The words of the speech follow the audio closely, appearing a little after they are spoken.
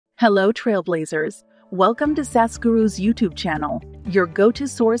Hello, trailblazers. Welcome to saasguru's YouTube channel, your go-to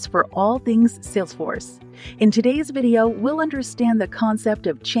source for all things Salesforce. In today's video, we'll understand the concept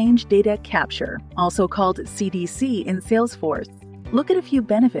of change data capture, also called CDC in Salesforce. Look at a few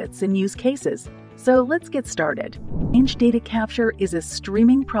benefits and use cases. So let's get started. Change data capture is a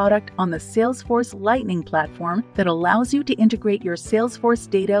streaming product on the Salesforce Lightning Platform that allows you to integrate your Salesforce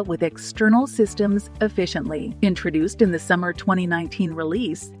data with external systems efficiently. Introduced in the summer 2019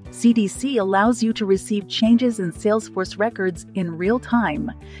 release, CDC allows you to receive changes in Salesforce records in real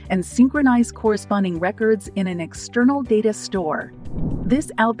time and synchronize corresponding records in an external data store.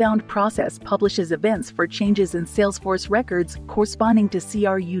 This outbound process publishes events for changes in Salesforce records corresponding to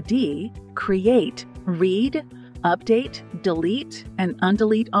CRUD, create, read, update, delete, and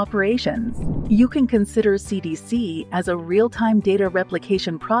undelete operations. You can consider CDC as a real-time data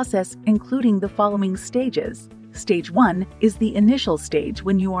replication process, including the following stages. Stage 1 is the initial stage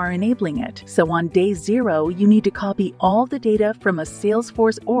when you are enabling it. So on day 0, you need to copy all the data from a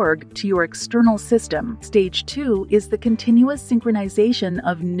Salesforce org to your external system. Stage 2 is the continuous synchronization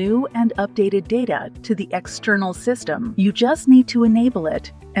of new and updated data to the external system. You just need to enable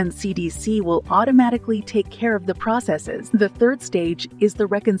it, and CDC will automatically take care of the processes. The third stage is the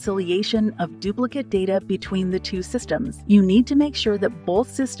reconciliation of duplicate data between the two systems. You need to make sure that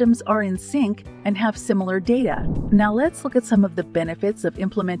both systems are in sync and have similar data. Now let's look at some of the benefits of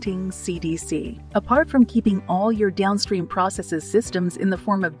implementing CDC. Apart from keeping all your downstream processes systems in the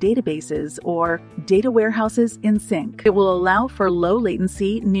form of databases or data warehouses in sync, it will allow for low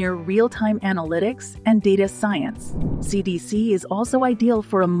latency, near real-time analytics, and data science. CDC is also ideal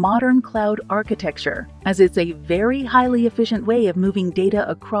for a modern cloud architecture, as it's a very highly efficient way of moving data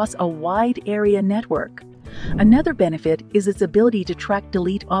across a wide area network. Another benefit is its ability to track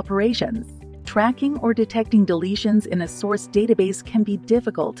delete operations. Tracking or detecting deletions in a source database can be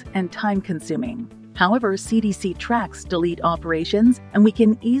difficult and time-consuming. However, CDC tracks delete operations, and we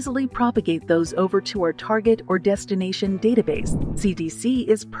can easily propagate those over to our target or destination database. CDC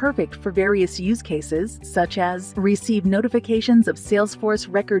is perfect for various use cases, such as receive notifications of Salesforce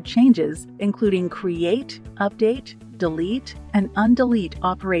record changes, including create, update, delete, and undelete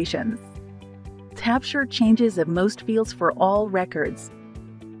operations. Capture changes of most fields for all records.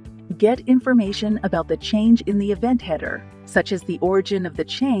 Get information about the change in the event header, such as the origin of the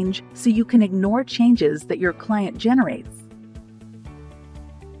change, so you can ignore changes that your client generates.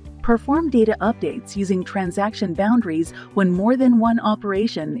 Perform data updates using transaction boundaries when more than one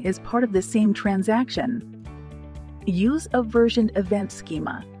operation is part of the same transaction. Use a versioned event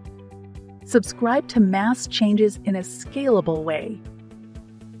schema. Subscribe to mass changes in a scalable way.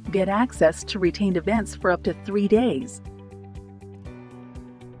 Get access to retained events for up to 3 days.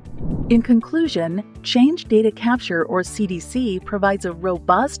 In conclusion, Change Data Capture, or CDC, provides a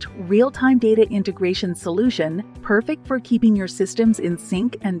robust, real-time data integration solution perfect for keeping your systems in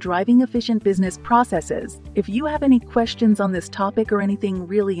sync and driving efficient business processes. If you have any questions on this topic or anything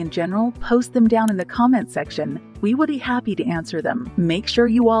really in general, post them down in the comment section. We would be happy to answer them. Make sure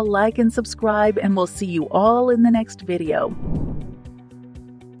you all like and subscribe, and we'll see you all in the next video.